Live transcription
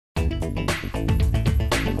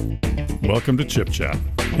Welcome to Chip Chat,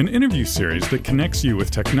 an interview series that connects you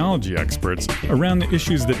with technology experts around the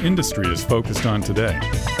issues that industry is focused on today.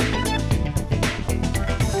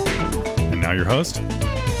 And now your host,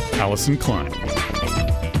 Allison Klein.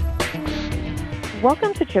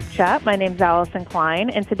 Welcome to Chip Chat. My name's Allison Klein,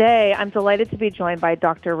 and today I'm delighted to be joined by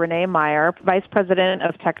Dr. Renee Meyer, Vice President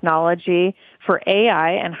of Technology for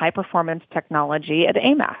AI and High Performance Technology at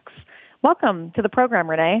AMAX. Welcome to the program,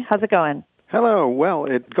 Renee. How's it going? Hello. Well,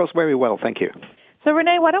 it goes very well. Thank you. So,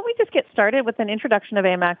 Renee, why don't we just get started with an introduction of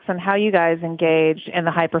AMAX and how you guys engage in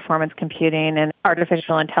the high-performance computing and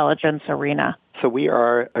artificial intelligence arena? So we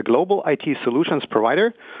are a global IT solutions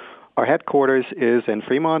provider. Our headquarters is in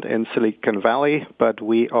Fremont in Silicon Valley, but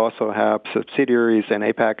we also have subsidiaries in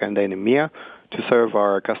APAC and in EMEA to serve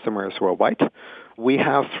our customers worldwide. We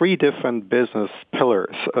have three different business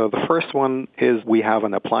pillars. The first one is we have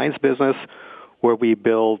an appliance business where we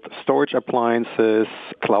build storage appliances,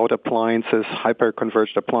 cloud appliances,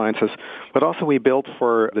 hyper-converged appliances, but also we build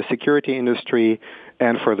for the security industry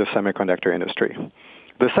and for the semiconductor industry.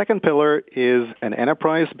 The second pillar is an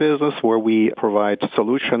enterprise business where we provide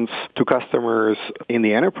solutions to customers in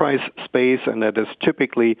the enterprise space, and that is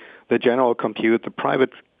typically the general compute, the private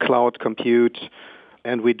cloud compute,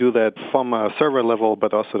 and we do that from a server level,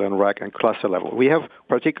 but also then rack and cluster level. We have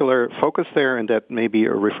particular focus there, and that maybe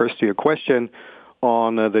refers to your question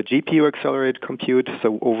on the GPU accelerated compute.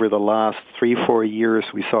 So over the last 3-4 years,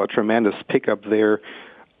 we saw a tremendous pickup there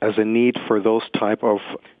as a need for those type of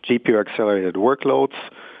GPU-accelerated workloads.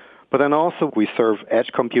 But then also we serve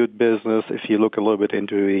edge compute business if you look a little bit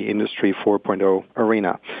into the Industry 4.0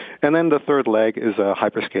 arena. And then the third leg is a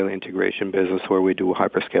hyperscale integration business where we do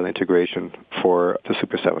hyperscale integration for the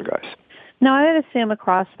Super 7 guys. Now, I would assume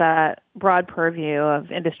across that broad purview of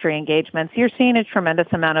industry engagements, you're seeing a tremendous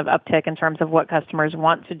amount of uptick in terms of what customers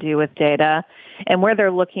want to do with data and where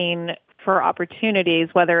they're looking for opportunities,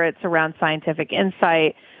 whether it's around scientific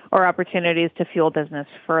insight or opportunities to fuel business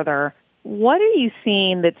further. What are you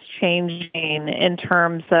seeing that's changing in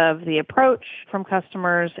terms of the approach from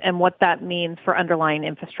customers and what that means for underlying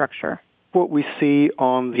infrastructure? What we see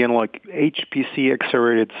on the HPC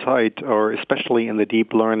accelerated side, or especially in the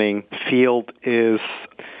deep learning field, is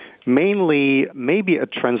mainly maybe a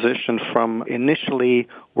transition from initially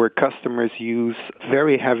where customers use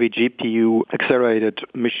very heavy GPU accelerated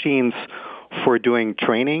machines for doing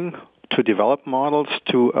training to develop models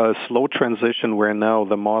to a slow transition where now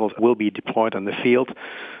the models will be deployed in the field.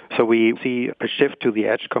 So we see a shift to the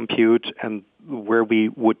edge compute and where we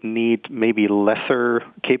would need maybe lesser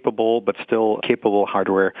capable but still capable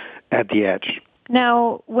hardware at the edge.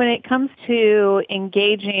 Now, when it comes to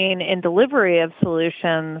engaging in delivery of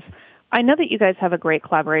solutions, I know that you guys have a great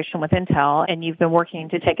collaboration with Intel, and you've been working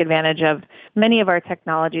to take advantage of many of our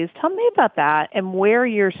technologies. Tell me about that and where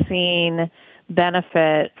you're seeing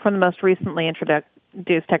benefit from the most recently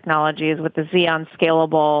introduced technologies with the Xeon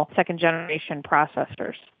Scalable second-generation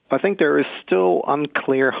processors. I think there is still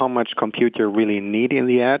unclear how much compute you really need in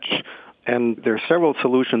the edge, and there are several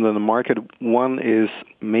solutions in the market. One is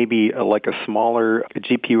maybe like a smaller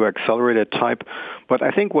GPU accelerated type, but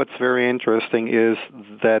I think what's very interesting is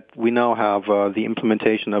that we now have the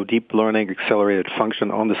implementation of deep learning accelerated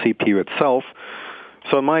function on the CPU itself.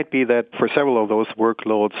 So it might be that for several of those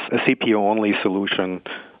workloads, a CPU-only solution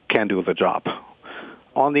can do the job.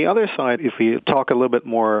 On the other side, if we talk a little bit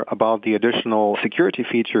more about the additional security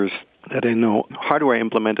features that I know hardware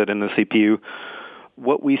implemented in the CPU,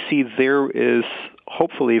 what we see there is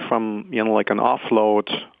hopefully from like an offload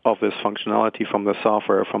of this functionality from the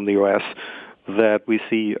software, from the OS, that we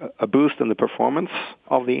see a boost in the performance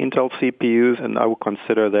of the Intel CPUs, and I would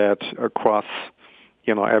consider that across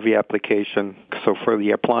every application. So for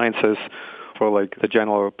the appliances, for like the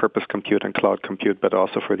general purpose compute and cloud compute, but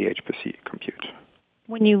also for the HPC compute.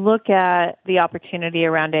 When you look at the opportunity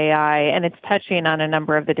around AI, and it's touching on a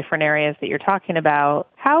number of the different areas that you're talking about,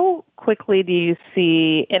 how quickly do you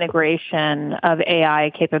see integration of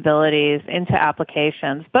AI capabilities into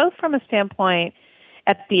applications, both from a standpoint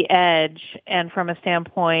at the edge and from a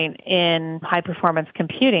standpoint in high-performance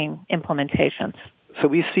computing implementations? So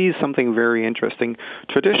we see something very interesting.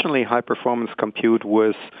 Traditionally, high-performance compute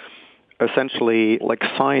was essentially like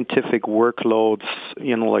scientific workloads,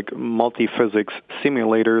 like multi-physics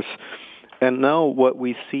simulators. And now what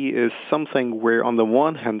we see is something where on the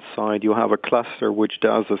one hand side, you have a cluster which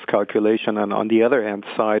does this calculation, and on the other hand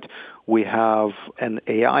side, we have an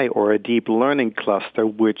AI or a deep learning cluster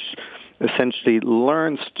which essentially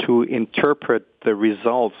learns to interpret the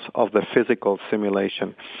results of the physical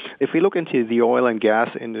simulation. If we look into the oil and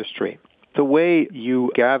gas industry, The way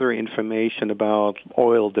you gather information about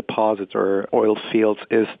oil deposits or oil fields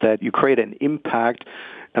is that you create an impact,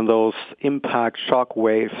 and those impact shock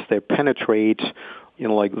waves, they penetrate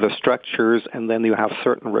like the structures, and then you have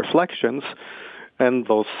certain reflections. And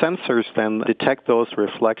those sensors then detect those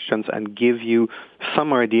reflections and give you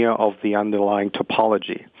some idea of the underlying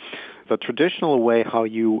topology. The traditional way how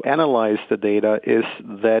you analyze the data is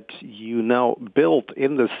that you now build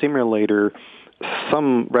in the simulator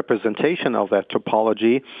some representation of that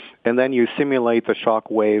topology, and then you simulate the shock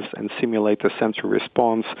waves and simulate the sensor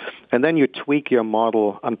response, and then you tweak your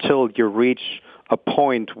model until you reach a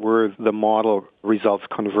point where the model results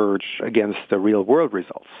converge against the real-world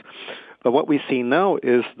results. But what we see now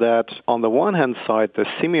is that on the one hand side, the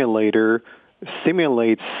simulator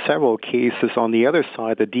simulates several cases. On the other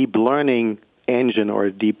side, the deep learning engine or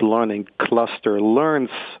a deep learning cluster learns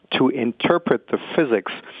to interpret the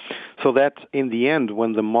physics so that in the end,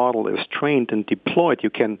 when the model is trained and deployed, you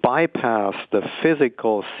can bypass the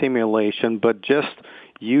physical simulation but just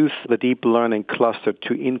use the deep learning cluster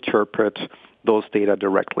to interpret those data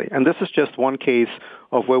directly. And this is just one case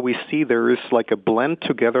of where we see there is like a blend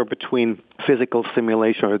together between physical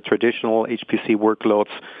simulation or traditional HPC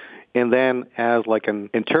workloads, and then as like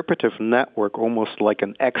an interpretive network, almost like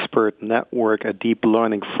an expert network, a deep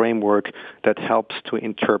learning framework that helps to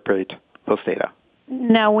interpret those data.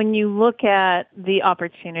 Now, when you look at the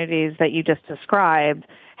opportunities that you just described,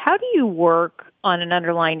 how do you work on an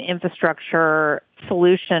underlying infrastructure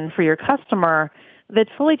solution for your customer that's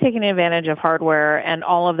fully taking advantage of hardware and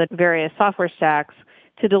all of the various software stacks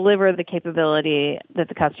to deliver the capability that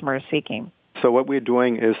the customer is seeking? So what we're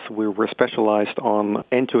doing is we're specialized on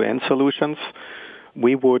end-to-end solutions.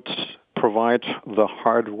 We would provide the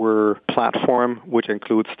hardware platform, which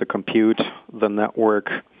includes the compute, the network,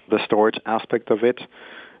 the storage aspect of it.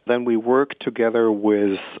 Then we work together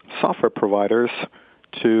with software providers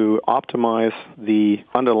to optimize the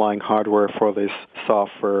underlying hardware for this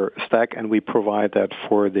software stack, and we provide that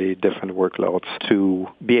for the different workloads to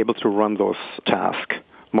be able to run those tasks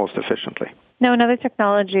most efficiently. Now, another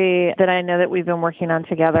technology that I know that we've been working on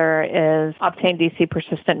together is Optane DC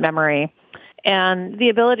persistent memory, and the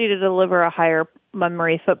ability to deliver a higher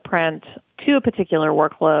memory footprint to a particular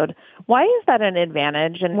workload. Why is that an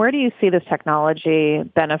advantage, and where do you see this technology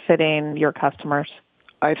benefiting your customers?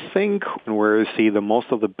 I think where you see the most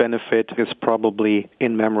of the benefit is probably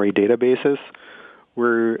in-memory databases,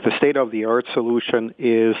 where the state-of-the-art solution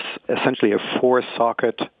is essentially a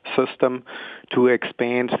 4-socket system to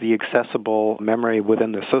expand the accessible memory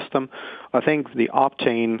within the system. I think the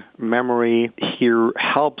Optane memory here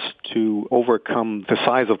helps to overcome the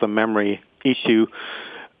size of the memory issue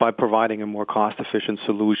by providing a more cost-efficient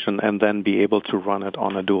solution and then be able to run it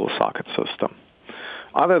on a dual-socket system.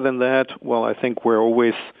 Other than that, well, I think we're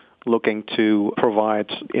always looking to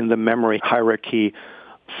provide in the memory hierarchy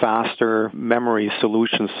faster memory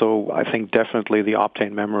solutions. So I think definitely the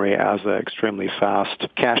Optane memory as an extremely fast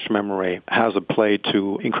cache memory has a play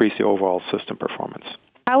to increase the overall system performance.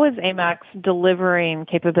 How is AMAX delivering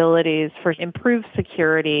capabilities for improved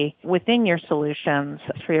security within your solutions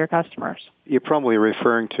for your customers? You're probably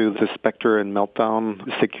referring to the Spectre and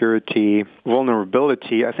Meltdown security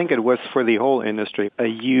vulnerability. I think it was for the whole industry a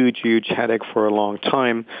huge headache for a long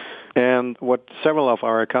time. And what several of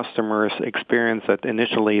our customers experienced that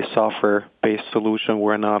initially software-based solutions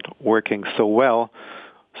were not working so well,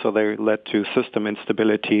 so they led to system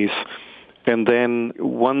instabilities. And then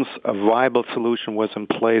once a viable solution was in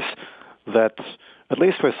place, that at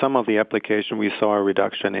least for some of the application, we saw a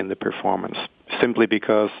reduction in the performance, simply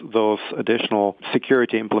because those additional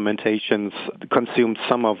security implementations consumed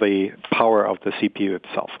some of the power of the CPU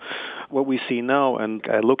itself. What we see now, and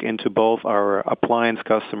I look into both our appliance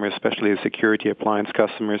customers, especially the security appliance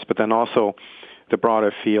customers, but then also the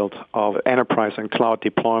broader field of enterprise and cloud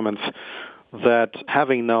deployments, that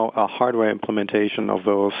having now a hardware implementation of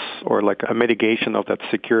those, or like a mitigation of that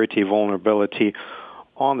security vulnerability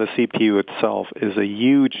on the CPU itself, is a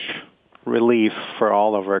huge relief for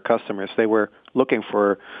all of our customers. They were looking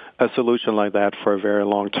for a solution like that for a very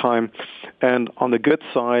long time. And on the good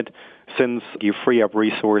side, since you free up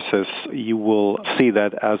resources, you will see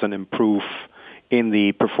that as an improve in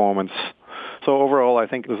the performance. So overall, I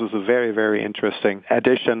think this is a very interesting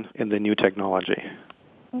addition in the new technology.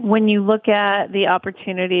 When you look at the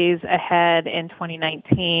opportunities ahead in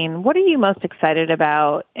 2019, what are you most excited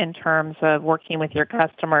about in terms of working with your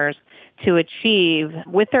customers to achieve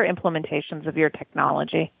with their implementations of your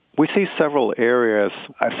technology? We see several areas.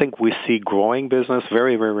 I think we see growing business,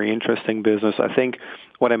 very interesting business. I think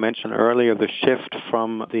what I mentioned earlier, the shift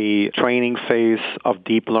from the training phase of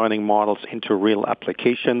deep learning models into real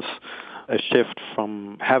applications, a shift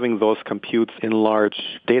from having those computes in large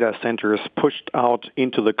data centers pushed out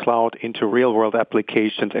into the cloud, into real-world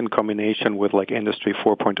applications in combination with like Industry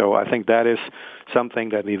 4.0. I think that is something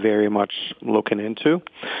that we very much looking into.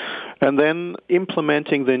 And then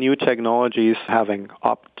implementing the new technologies, having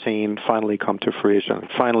Optane finally come to fruition,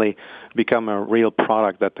 finally become a real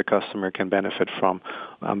product that the customer can benefit from.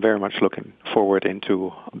 I'm very much looking forward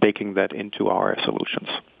into baking that into our solutions.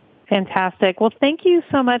 Fantastic. Well, thank you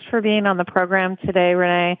so much for being on the program today,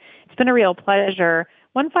 Rene. It's been a real pleasure.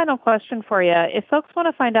 One final question for you. If folks want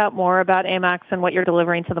to find out more about AMAX and what you're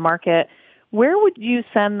delivering to the market, where would you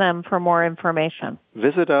send them for more information?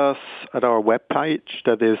 Visit us at our webpage.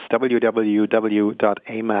 That is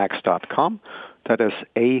www.amax.com. That is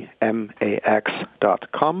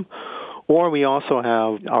AMAX.com. Or we also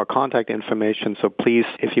have our contact information. So please,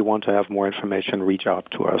 if you want to have more information, reach out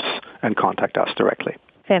to us and contact us directly.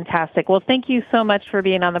 Fantastic. Well, thank you so much for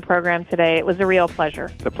being on the program today. It was a real pleasure.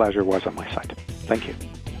 The pleasure was on my side. Thank you.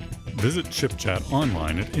 Visit ChipChat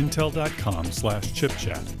online at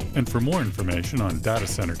intel.com/chipchat. And for more information on data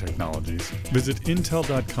center technologies, visit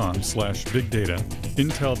intel.com/bigdata,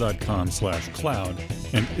 intel.com/cloud,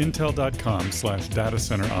 and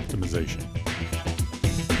intel.com/datacenter optimization.